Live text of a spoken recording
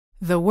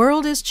The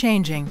world is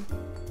changing.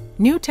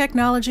 New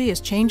technology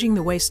is changing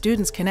the way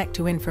students connect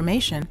to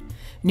information.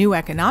 New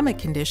economic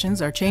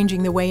conditions are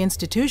changing the way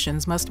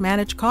institutions must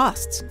manage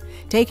costs.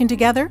 Taken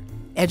together,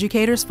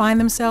 educators find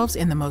themselves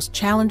in the most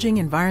challenging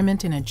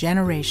environment in a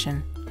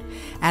generation.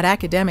 At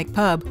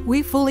AcademicPub,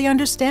 we fully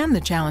understand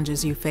the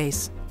challenges you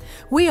face.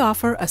 We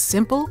offer a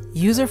simple,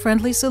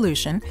 user-friendly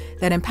solution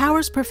that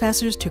empowers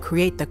professors to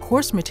create the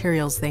course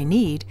materials they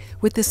need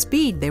with the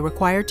speed they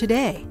require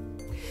today.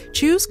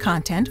 Choose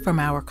content from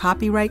our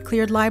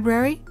copyright-cleared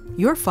library,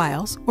 your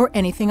files, or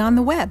anything on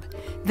the web,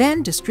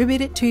 then distribute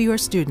it to your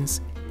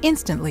students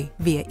instantly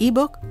via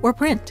ebook or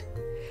print.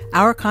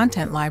 Our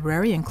content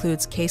library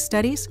includes case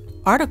studies,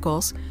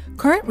 articles,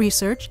 current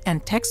research,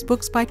 and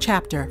textbooks by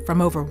chapter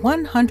from over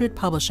 100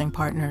 publishing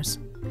partners.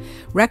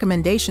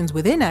 Recommendations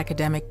within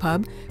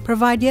AcademicPub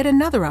provide yet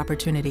another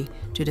opportunity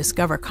to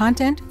discover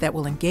content that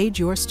will engage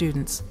your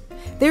students.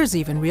 There's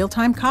even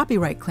real-time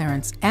copyright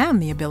clearance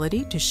and the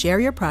ability to share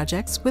your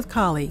projects with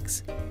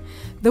colleagues.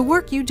 The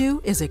work you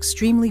do is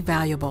extremely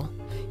valuable.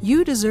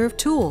 You deserve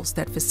tools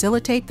that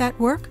facilitate that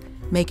work,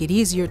 make it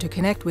easier to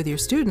connect with your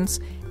students,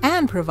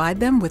 and provide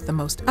them with the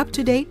most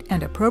up-to-date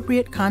and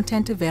appropriate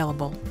content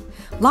available.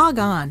 Log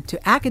on to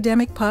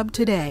AcademicPub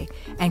today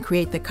and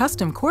create the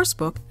custom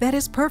coursebook that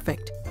is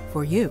perfect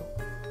for you.